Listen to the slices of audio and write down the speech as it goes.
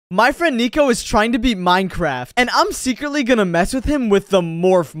My friend Nico is trying to beat Minecraft, and I'm secretly gonna mess with him with the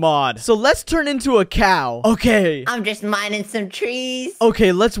Morph mod. So let's turn into a cow. Okay. I'm just mining some trees.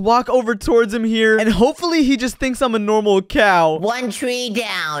 Okay, let's walk over towards him here, and hopefully he just thinks I'm a normal cow. One tree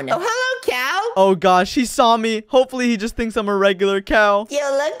down. Oh, hello, cow. Oh gosh, he saw me. Hopefully he just thinks I'm a regular cow. You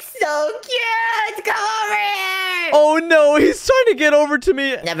look so cute. Come over here. Oh no, he's trying to get over to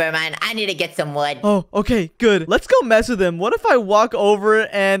me. Never mind. I need to get some wood. Oh, okay, good. Let's go mess with him. What if I walk over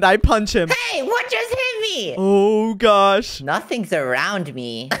and I punch him? Hey, what just hit me? Oh gosh. Nothing's around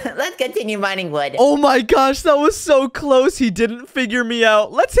me. Let's continue mining wood. Oh my gosh, that was so close. He didn't figure me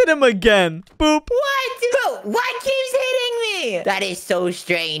out. Let's hit him again. Boop. What? Bro, what keeps hitting me? That is so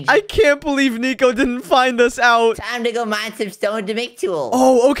strange. I can't believe Nico didn't find us out. Time to go mine some stone to make tools.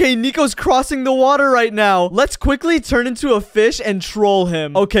 Oh, okay. Nico's crossing the water right now. Let's quickly turn into a fish and troll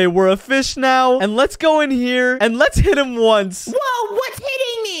him. Okay, we're a fish now. And let's go in here and let's hit him once. Whoa, what's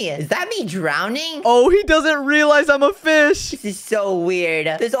hitting me? Is that me drowning? Oh, he doesn't realize I'm a fish. This is so weird.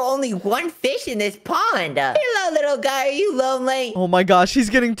 There's only one fish in this pond. Hello, little guy. Are you lonely? Oh my gosh, he's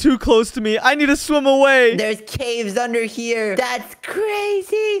getting too close to me. I need to swim away. There's caves under here. That's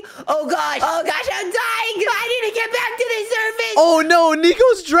crazy. Oh gosh. Oh gosh, I'm dying. I need to get back to the surface. Oh no,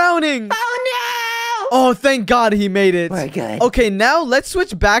 Nico's drowning. Oh no. Oh, thank God he made it. We're good. Okay, now let's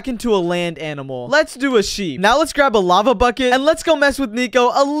switch back into a land animal. Let's do a sheep. Now let's grab a lava bucket and let's go mess with Nico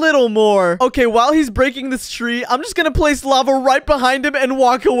a little more. Okay, while he's breaking this tree, I'm just gonna place lava right behind him and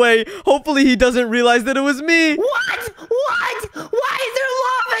walk away. Hopefully he doesn't realize that it was me. What? What? Why is there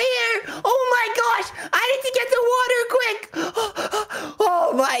lava here? Oh my gosh. I need to get to water quick.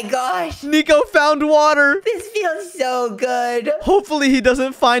 Oh my gosh. Nico found water. This feels so good. Hopefully he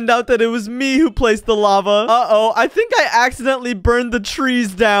doesn't find out that it was me who placed the lava. Uh-oh, I think I accidentally burned the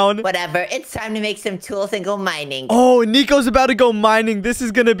trees down. Whatever, it's time to make some tools and go mining. Oh, Nico's about to go mining. This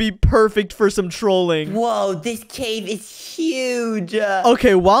is gonna be perfect for some trolling. Whoa, this cave is huge.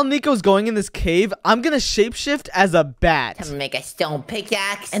 Okay, while Nico's going in this cave, I'm gonna shapeshift as a bat. Time to make a stone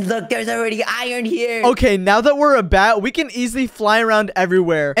pickaxe. And look, there's already iron here. Okay, now that we're a bat, we can easily fly around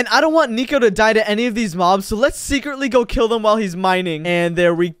everywhere. And I don't want Nico to die to any of these mobs, so let's secretly go kill them while he's mining. And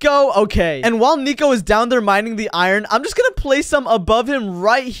there we go. Okay. And while Nico is down there mining the iron, I'm just gonna place some above him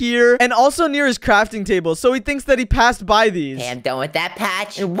right here and also near his crafting table, so he thinks that he passed by these. Okay, I'm done with that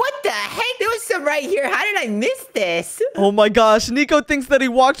patch. And what the heck? There was some right here. How did I miss this? Oh my gosh, Nico thinks that he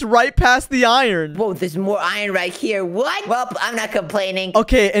walked right past the iron. Whoa, there's more iron right here. What? Well, I'm not complaining.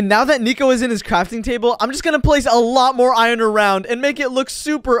 Okay, and now that Nico is in his crafting table, I'm just gonna place a lot more iron around and make it look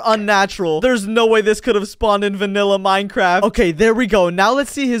super unnatural. There's no way this could have spawned in vanilla Minecraft. Okay, there we go. Now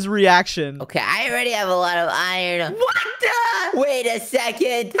let's see his reaction. Okay, I already have a lot of iron. What the? Wait a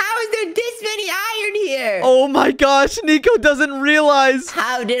second. How is there this many iron here? Oh my gosh, Nico doesn't realize.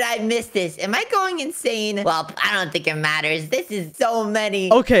 How did I miss this? Am I going insane? Well, I don't think it matters. This is so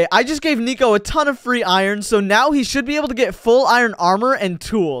many. Okay, I just gave Nico a ton of free iron, so now he should be able to get full iron armor and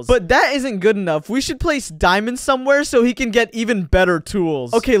tools. But that isn't good enough. We should place diamonds somewhere so he can get even better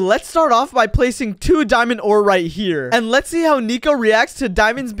tools. Okay, let's start off by placing 2 diamond ore right here. And let's see how Nico reacts to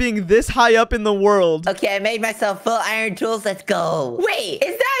diamonds being this high up in the world. Okay, I made myself full iron tools. Let's go. Wait,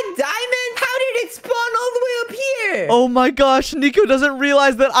 is that a diamond? How did it spawn all the way up here? Oh my gosh, Nico doesn't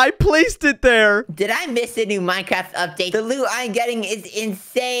realize that I placed it there. Did I miss a new Minecraft update? The loot I'm getting is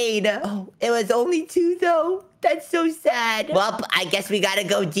insane. Oh, it was only 2 though. That's so sad. Well, I guess we gotta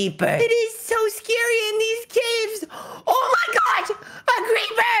go deeper. It is so scary in these caves. Oh my gosh, a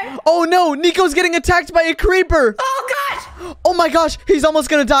creeper. Oh no, Nico's getting attacked by a creeper. Oh gosh. Oh my gosh, he's almost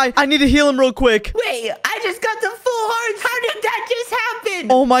gonna die. I need to heal him real quick. Wait, I just got the full hearts. How did that just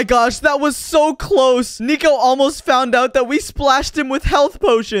happen? Oh my gosh, that was so close. Nico almost found out that we splashed him with health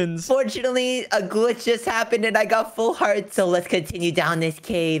potions. Fortunately, a glitch just happened and I got full hearts. So let's continue down this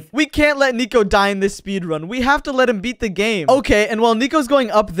cave. We can't let Nico die in this speed run. We have to let him beat the game. Okay, and while Nico's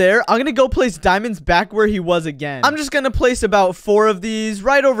going up there, I'm gonna go place diamonds back where he was again. I'm just gonna place about 4 of these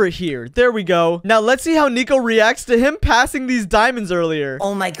right over here. There we go. Now let's see how Nico reacts to him passing these diamonds earlier.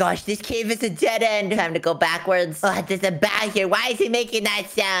 Oh my gosh, this cave is a dead end. Time to go backwards. Oh, there's a bat here. Why is he making that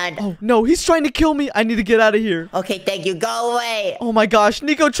sound? Oh no, he's trying to kill me. I need to get out of here. Okay, thank you. Go away. Oh my gosh,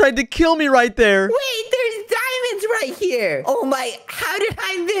 Nico tried to kill me right there. Wait, there's diamonds right here. Oh my, how did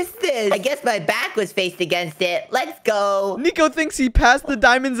I miss this? I guess my back was faced against it. Let's go. Nico thinks he passed the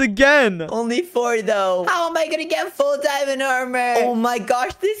diamonds again. Only 4 though. How am I gonna get full diamond armor? Oh my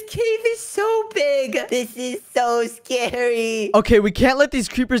gosh, this cave is so big. This is so scary. Okay, we can't let these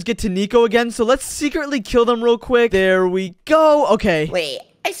creepers get to Nico again, so let's secretly kill them real quick. There we go. Okay. Wait.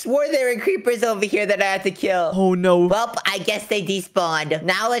 I swore there were creepers over here that I had to kill. Oh, no. Well, I guess they despawned.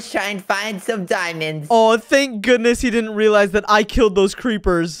 Now let's try and find some diamonds. Oh, thank goodness he didn't realize that I killed those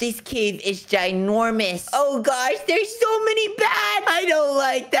creepers. This cave is ginormous. Oh, gosh, there's so many bats. I don't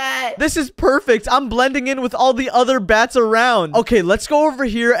like that. This is perfect. I'm blending in with all the other bats around. Okay, let's go over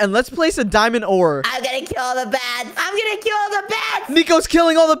here and let's place a diamond ore. I'm gonna kill all the bats. I'm gonna kill all the bats. Nico's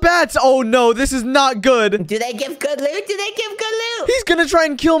killing all the bats. Oh, no, this is not good. Do they give good loot? Do they give good loot? He's gonna try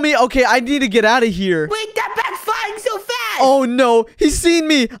and kill me. Okay, I need to get out of here. Wait, that bat's flying so fast. Oh, no, he's seen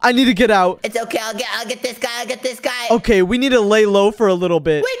me. I need to get out. It's okay. I'll get this guy. I'll get this guy. Okay, we need to lay low for a little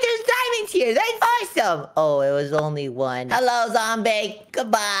bit. Wait, there's diamonds here. That's awesome. Oh, it was only one. Hello, zombie.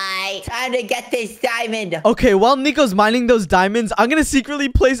 Goodbye. Time to get this diamond. Okay, while Nico's mining those diamonds, I'm gonna secretly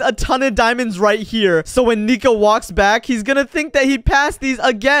place a ton of diamonds right here. So when Nico walks back, he's gonna think that he passed these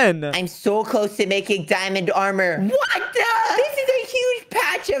again. I'm so close to making diamond armor. What the? This is a huge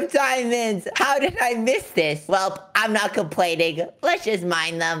patch of diamonds. How did I miss this? Well, I'm not complaining. Let's just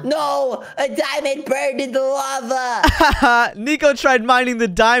mine them. No, a diamond burned in the lava. Haha, Nico tried mining the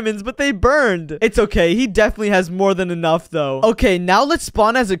diamonds, but they burned. It's okay, he definitely has more than enough though. Okay, now let's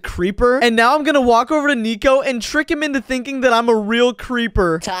spawn as a creeper. And now I'm gonna walk over to Nico and trick him into thinking that I'm a real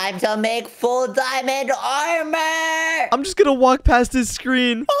creeper. Time to make full diamond armor. I'm just gonna walk past his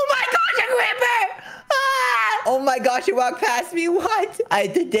screen. Oh my gosh, a creeper! Ah! Oh my gosh, he walked past me. What? I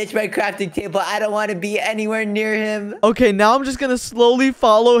had to ditch my crafting table. I don't want to be anywhere near him. Okay, now I'm just gonna slowly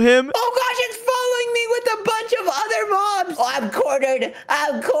follow him. Oh gosh, it's following me with a bunch of other mobs. Oh, I'm cornered.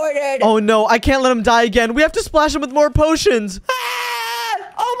 I'm cornered. Oh no, I can't let him die again. We have to splash him with more potions. Ah!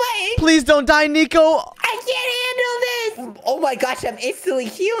 Oh my. Please don't die, Nico. I can't handle this. Oh my gosh, I'm instantly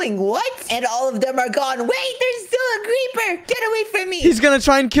healing. What? And all of them are gone. Wait, there's still a creeper. Get away from me. He's gonna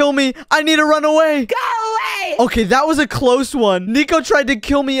try and kill me. I need to run away. Go away. Okay, that was a close one. Nico tried to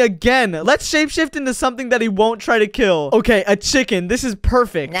kill me again. Let's shapeshift into something that he won't try to kill. Okay, a chicken. This is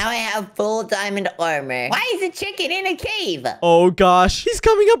perfect. Now I have full diamond armor. Why is a chicken in a cave? Oh gosh, he's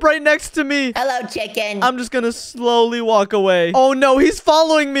coming up right next to me. Hello, chicken. I'm just gonna slowly walk away. Oh no, he's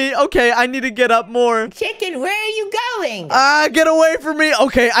following me. Okay, I need to get up more. Chicken, where are you going? Get away from me.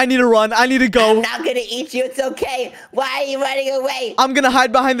 Okay, I need to run. I need to go. I'm not gonna eat you. It's okay. Why are you running away? I'm gonna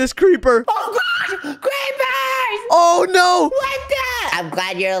hide behind this creeper. Oh gosh, creepers! Oh no! What the? I'm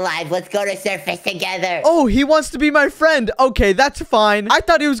glad you're alive. Let's go to surface together. Oh, he wants to be my friend. Okay, that's fine. I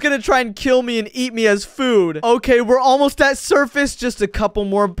thought he was gonna try and kill me and eat me as food. Okay, we're almost at surface. Just a couple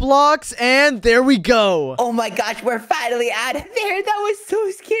more blocks, and there we go. Oh my gosh, we're finally out of there. That was so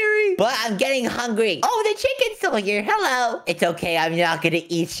scary. But I'm getting hungry. Oh, the chicken's still here. Hello. It's okay. I'm not gonna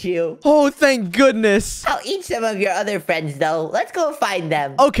eat you. Oh, thank goodness. I'll eat some of your other friends, though. Let's go find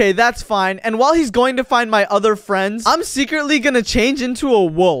them. Okay, that's fine. And while he's going to find my other friends, I'm secretly gonna change into a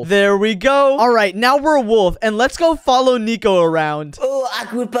wolf. There we go. All right, now we're a wolf, and let's go follow Nico around. Oh, a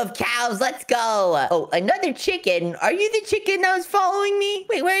group of cows. Let's go. Oh, another chicken. Are you the chicken that was following me?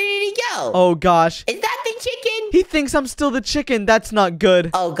 Wait, where did he go? Oh, gosh. Is that the chicken? He thinks I'm still the chicken. That's not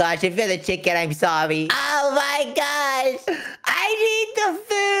good. Oh, gosh. If you're the chicken, I'm sorry. Oh, my gosh. I need the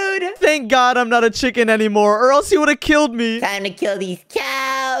food. Thank God I'm not a chicken anymore, or else he would have killed me. Time to kill these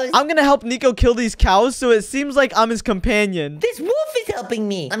cows. I'm gonna help Nico kill these cows, so it seems like I'm his companion. This wolf is helping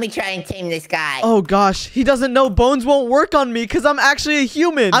me. Let me try and tame this guy. Oh gosh, he doesn't know bones won't work on me because I'm actually a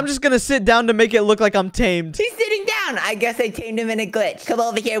human. I'm just gonna sit down to make it look like I'm tamed. He's sitting down. I guess I tamed him in a glitch. Come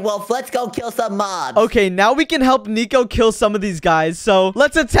over here, wolf. Let's go kill some mobs. Okay, now we can help Nico kill some of these guys. So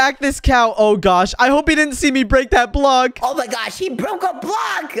let's attack this cow. Oh gosh, I hope he didn't see me break that block. Oh my gosh, he broke a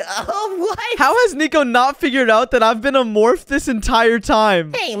block. Oh, what? How has Nico not figured out that I've been a morph this entire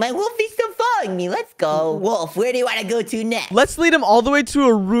time? Hey, my wolf is still following me. Let's go. Wolf, where do you want to go to next? Let's lead him all the way to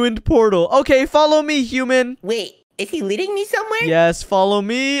a ruined portal. Okay, follow me, human. Wait. Is he leading me somewhere? Yes, follow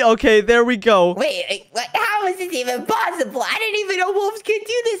me. Okay, there we go. Wait, how is this even possible? I didn't even know wolves could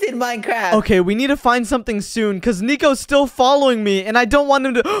do this in Minecraft. Okay, we need to find something soon because Nico's still following me and I don't want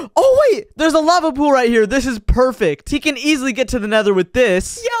him to... Oh, wait, there's a lava pool right here. This is perfect. He can easily get to the nether with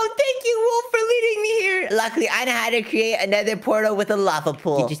this. Yo, thank you, wolf, for leading me here. Luckily, I know how to create another portal with a lava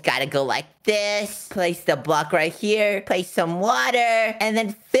pool. You just gotta go like this. Place the block right here. Place some water. And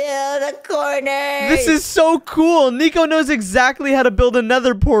then fill the corners. This is so cool. Nico knows exactly how to build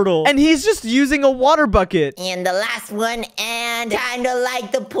another portal. And he's just using a water bucket. And the last one. And time to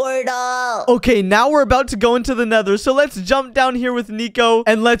light the portal. Okay, now we're about to go into the nether. So let's jump down here with Nico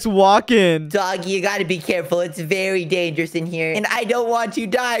and let's walk in. Dog, you gotta be careful. It's very dangerous in here. And I don't want you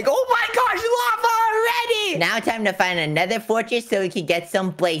dying. Oh my gosh, lava already. Now time to find another fortress so we can get some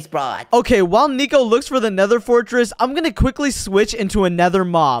blaze rods. Okay. Okay, while Nico looks for the nether fortress, I'm gonna quickly switch into a nether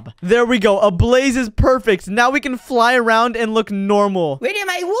mob. There we go. A blaze is perfect. Now we can fly around and look normal. Where did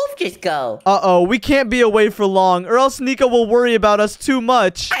my wolf just go? Uh-oh, we can't be away for long, or else Nico will worry about us too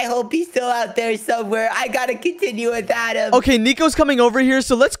much. I hope he's still out there somewhere. I gotta continue without him. Okay, Nico's coming over here,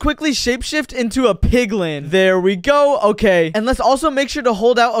 so let's quickly shapeshift into a piglin. There we go. Okay, and let's also make sure to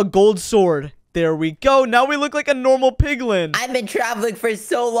hold out a gold sword. There we go. Now we look like a normal piglin. I've been traveling for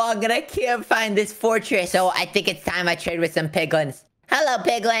so long and I can't find this fortress. So I think it's time I trade with some piglins. Hello,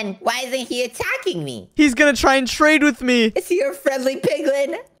 piglin. Why isn't he attacking me? He's gonna try and trade with me. Is he a friendly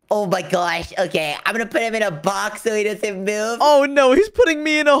piglin? Oh my gosh. Okay, I'm gonna put him in a box so he doesn't move. Oh no, he's putting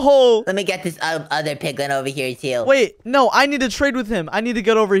me in a hole. Let me get this other piglin over here too. Wait, no, I need to trade with him. I need to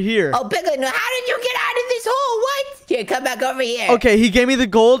get over here. Oh, piglin, how did you get out of this hole? What? Here, come back over here. Okay, he gave me the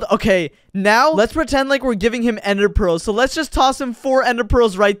gold. Okay, now let's pretend like we're giving him ender pearls. So let's just toss him 4 ender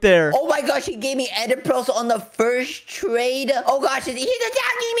pearls right there. Oh my gosh, he gave me ender pearls on the first trade. Oh gosh, he's attacking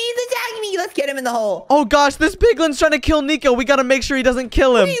me. He's attacking me. Let's get him in the hole. Oh gosh, this piglin's trying to kill Nico. We gotta make sure he doesn't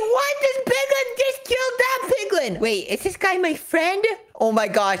kill him. Wait, what? This piglin just killed that piglin. Wait, is this guy my friend? Oh my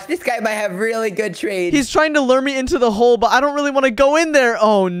gosh, this guy might have really good trades. He's trying to lure me into the hole, but I don't really want to go in there.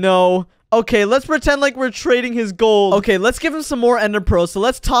 Oh no. Okay, let's pretend like we're trading his gold. Okay, let's give him some more ender pearls. So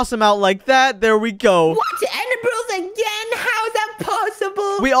let's toss him out like that. There we go. What? Ender pearls again? How is that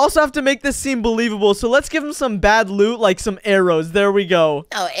possible? We also have to make this seem believable. So let's give him some bad loot, like some arrows. There we go.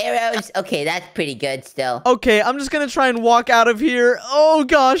 Oh, arrows? Okay, that's pretty good still. Okay, I'm just gonna try and walk out of here. Oh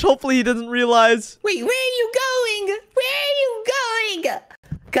gosh, hopefully he doesn't realize. Wait, where are you going? Where are you going?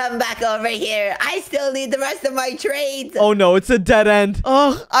 Come back over here. I still need the rest of my trades. Oh no, it's a dead end.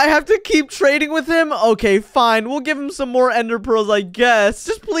 Ugh, I have to keep trading with him? Okay, fine. We'll give him some more ender pearls, I guess.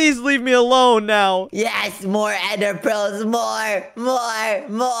 Just please leave me alone now. Yes, more ender pearls. More.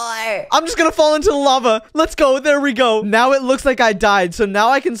 I'm just gonna fall into the lava. Let's go. There we go. Now it looks like I died. So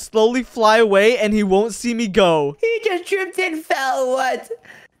now I can slowly fly away and he won't see me go. He just tripped and fell. What?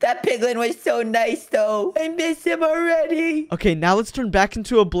 That piglin was so nice, though. I miss him already. Okay, now let's turn back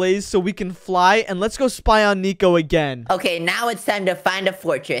into a blaze so we can fly, and let's go spy on Nico again. Okay, now it's time to find a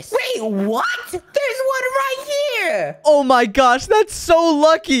fortress. Wait, what? There's one right here. Oh my gosh, that's so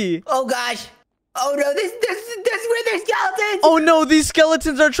lucky. Oh gosh. Oh no, this where there's skeletons. Oh no, these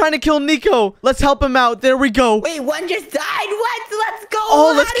skeletons are trying to kill Nico. Let's help him out. There we go. Wait, one just died? What? Let's go.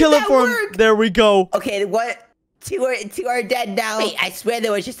 Oh, let's kill him for him. There we go. Okay, what? Two are dead now. Wait, I swear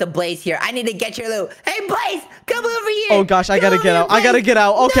there was just a blaze here. I need to get your loot. Hey, Blaze, come over here. Oh, gosh, I gotta get out. I gotta get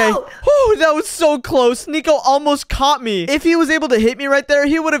out. Okay. No. Whew, that was so close. Nico almost caught me. If he was able to hit me right there,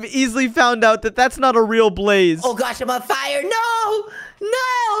 he would have easily found out that that's not a real blaze. Oh, gosh, I'm on fire. No.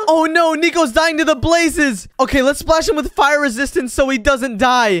 Oh, no. Nico's dying to the blazes. Okay, let's splash him with fire resistance so he doesn't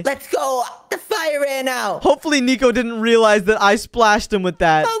die. Let's go. The fire ran out. Hopefully, Nico didn't realize that I splashed him with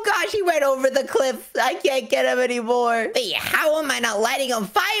that. Oh, gosh, he went over the cliff. I can't get him anymore. Wait, how am I not lighting on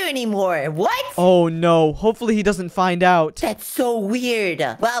fire anymore? What? Oh, no. Hopefully, he doesn't find out. That's so weird.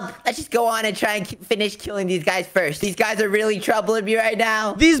 Well, let's just go on and try and finish killing these guys first. These guys are really troubling me right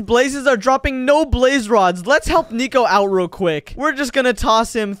now. These blazes are dropping no blaze rods. Let's help Nico out real quick. We're just gonna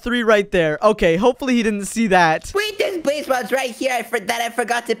toss him 3 right there. Okay, hopefully he didn't see that. Wait, there's blaze rods right here that I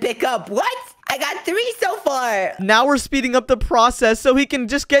forgot to pick up. What? I got 3 so far. Now we're speeding up the process so he can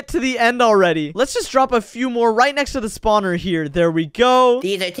just get to the end already. Let's just drop a few more right next to the spawner here. There we go.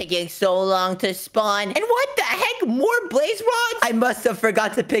 These are taking so long to spawn. And what the heck? More blaze rods? I must have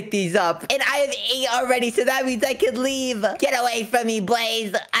forgot to pick these up. And I have 8 already, so that means I could leave. Get away from me,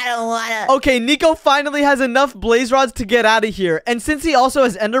 Blaze. I don't wanna. Okay, Nico finally has enough blaze rods to get out of here. And since he also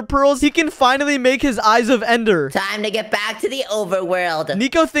has ender pearls, he can finally make his eyes of ender. Time to get back to the overworld.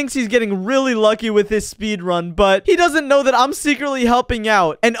 Nico thinks he's getting really lucky with his speed run, but he doesn't know that I'm secretly helping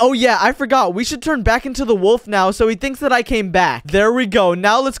out. And oh yeah, I forgot. We should turn back into the wolf now so he thinks that I came back. There we go.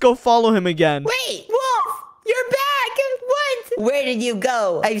 Now let's go follow him again. Wait, Wolf! You're back! What? Where did you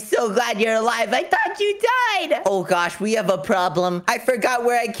go? I'm so glad you're alive. I thought you died. Oh gosh, we have a problem. I forgot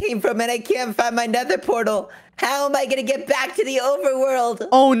where I came from and I can't find my nether portal. How am I gonna get back to the overworld?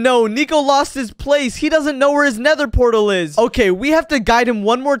 Oh no, Nico lost his place. He doesn't know where his nether portal is. Okay, we have to guide him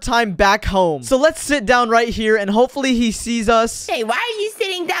one more time back home. So let's sit down right here and hopefully he sees us. Hey, why are you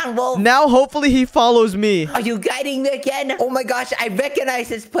sitting down, Wolf? Now hopefully he follows me. Are you guiding me again? Oh my gosh, I recognize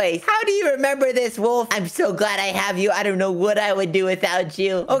this place. How do you remember this, Wolf? I'm so glad I have you. I don't know what I would do without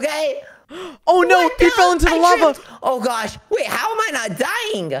you. Okay? Oh no, he fell into the lava. Tripped. Oh gosh. Wait, how am I not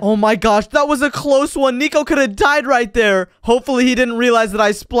dying? Oh my gosh, that was a close one. Nico could have died right there. Hopefully he didn't realize that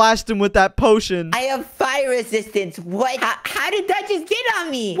I splashed him with that potion. I have fire resistance. What? How did that just get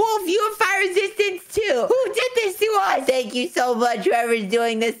on me? Wolf, you have fire resistance too. Who did this to us? Thank you so much, whoever's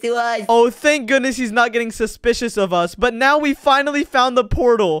doing this to us. Oh, thank goodness he's not getting suspicious of us. But now we finally found the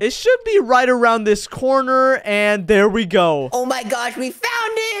portal. It should be right around this corner, and there we go. Oh my gosh, we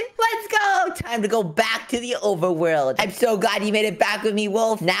found it. Let's go. Time to go back to the overworld. I'm so glad you made it back with me,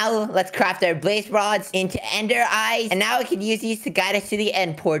 Wolf. Now, let's craft our blaze rods into ender eyes. And now I can use these to guide us to the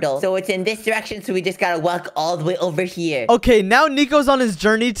end portal. So it's in this direction, so we just gotta walk all the way over here. Okay, now Nico's on his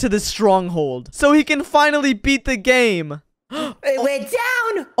journey to the stronghold, so he can finally beat the game. It went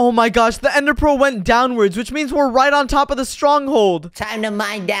down. Oh my gosh, the ender pearl went downwards, which means we're right on top of the stronghold. Time to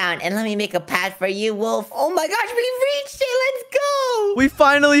mine down, and let me make a path for you, Wolf. Oh my gosh, we reached it. Let's go. We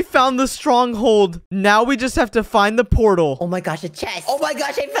finally found the stronghold. Now we just have to find the portal. Oh my gosh, a chest. Oh my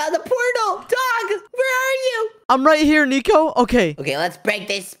gosh, I found the portal. Dog, where are you? I'm right here, Nico. Okay. Okay, let's break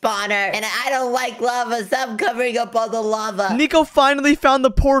this spawner. And I don't like lava, so I'm covering up all the lava. Nico finally found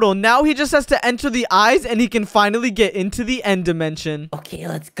the portal. Now he just has to enter the eyes, and he can finally get into the end dimension. Okay,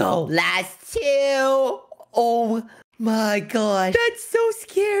 let's go. Last two. Oh my gosh. That's so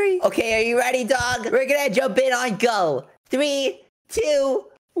scary. Okay, are you ready, dog? We're gonna jump in on go. 3, 2,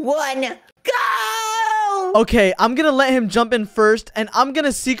 1, go! Okay, I'm gonna let him jump in first, and I'm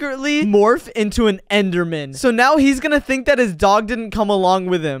gonna secretly morph into an Enderman. So now he's gonna think that his dog didn't come along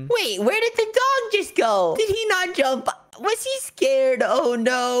with him. Wait, where did the dog just go? Did he not jump? Was he scared? Oh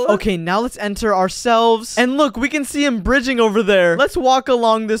no. Okay, now let's enter ourselves. And look, we can see him bridging over there. Let's walk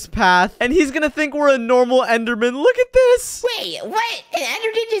along this path, and he's gonna think we're a normal Enderman. Look at this. Wait, what? An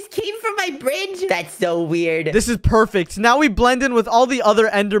Enderman just came from my bridge? That's so weird. This is perfect. Now we blend in with all the other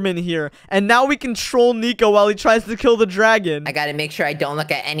Endermen here, and now we can troll Nico while he tries to kill the dragon. I gotta make sure I don't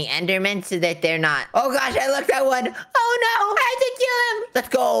look at any Endermen so that they're not. Oh gosh, I looked at one. Oh no, I had to kill him. Let's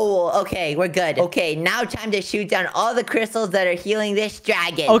go. Okay, we're good. Okay, now time to shoot down all the crystals that are healing this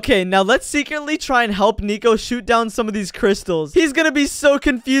dragon. Okay, now let's secretly try and help Nico shoot down some of these crystals. He's gonna be so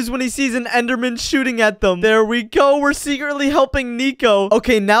confused when he sees an Enderman shooting at them. There we go. We're secretly helping Nico.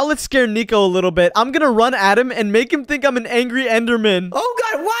 Okay, now let's scare Nico a little bit. I'm gonna run at him and make him think I'm an angry Enderman. Oh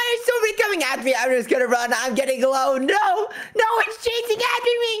god, why is somebody coming after me? I'm just gonna run. I'm getting low. No, it's chasing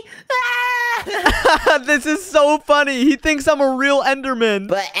after me. Ah! This is so funny. He thinks I'm a real Enderman.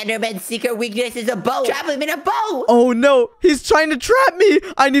 But Enderman's secret weakness is a bow. Trap him in a bow. Oh no, he's trying to trap me.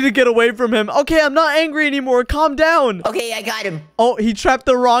 I need to get away from him. Okay, I'm not angry anymore. Calm down. Okay, I got him. Oh, he trapped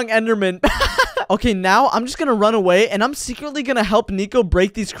the wrong Enderman. Okay, now I'm just gonna run away, and I'm secretly gonna help Nico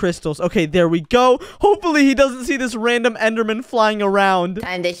break these crystals. Okay, there we go. Hopefully he doesn't see this random Enderman flying around.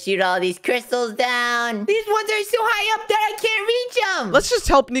 Time to shoot all these crystals down. These ones are so high up that I can't reach them. Let's just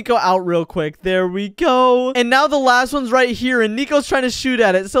help Nico out real quick. There we go. And now the last one's right here, and Nico's trying to shoot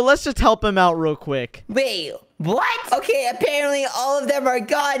at it, so let's just help him out real quick. Wait, what? Okay, apparently all of them are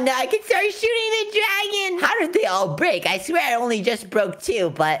gone now. I can start shooting the dragon. How did they all break? I swear I only just broke 2,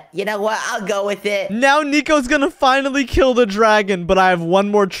 but you know what? I'll go with it. Now Nico's gonna finally kill the dragon, but I have one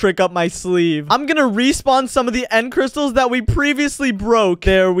more trick up my sleeve. I'm gonna respawn some of the end crystals that we previously broke.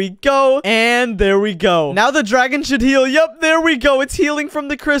 There we go, and there we go. Now the dragon should heal. Yep, there we go. It's healing from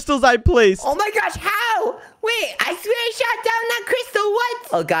the crystals I placed. Oh my gosh, how? Wait, I swear I shot down that crystal. What?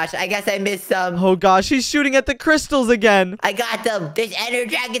 Oh gosh, I guess I missed some. Oh gosh, he's shooting at the crystals again. I got them. This ender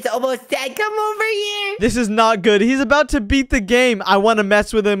dragon's almost dead. Come over here. This is not good. He's about to beat the game. I want to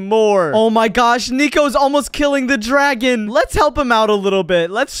mess with him more. Oh my gosh, Nico's almost killing the dragon. Let's help him out a little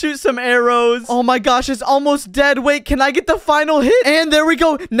bit. Let's shoot some arrows. Oh my gosh, it's almost dead. Wait, can I get the final hit? And there we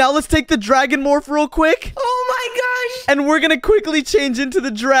go. Now let's take the dragon morph real quick. Oh my gosh. And we're gonna quickly change into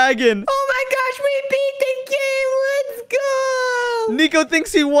the dragon. Oh my gosh, we beat the game. Let's go. Nico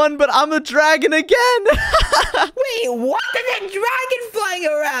thinks he won, but I'm a dragon again. Wait, what? There's a dragon flying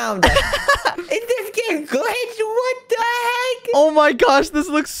around. Is this game glitched? What the heck? Oh my gosh, this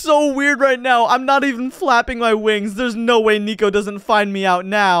looks so weird right now. I'm not even flapping my wings. There's no way Nico doesn't find me out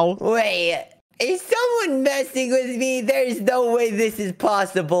now. Wait. Is someone messing with me? There's no way this is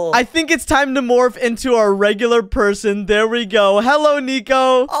possible. I think it's time to morph into our regular person. There we go. Hello,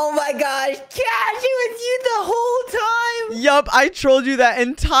 Nico. Oh my gosh. Cash, it was you the whole time. Yup, I trolled you that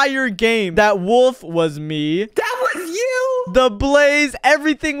entire game. That wolf was me. That was you? The blaze,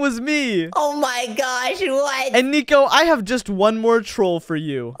 everything was me. Oh my gosh, what? And Nico, I have just one more troll for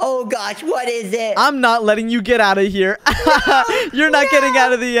you. Oh gosh, what is it? I'm not letting you get out of here. You're not getting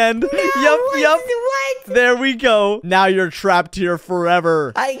out of the end. Yup. What? There we go. Now you're trapped here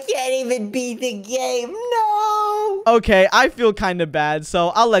forever. I can't even beat the game. No. Okay, I feel kind of bad, so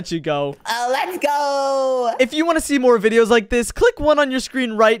I'll let you go. Let's go. If you want to see more videos like this, click one on your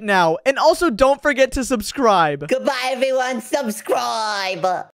screen right now. And also don't forget to subscribe. Goodbye, everyone. Subscribe.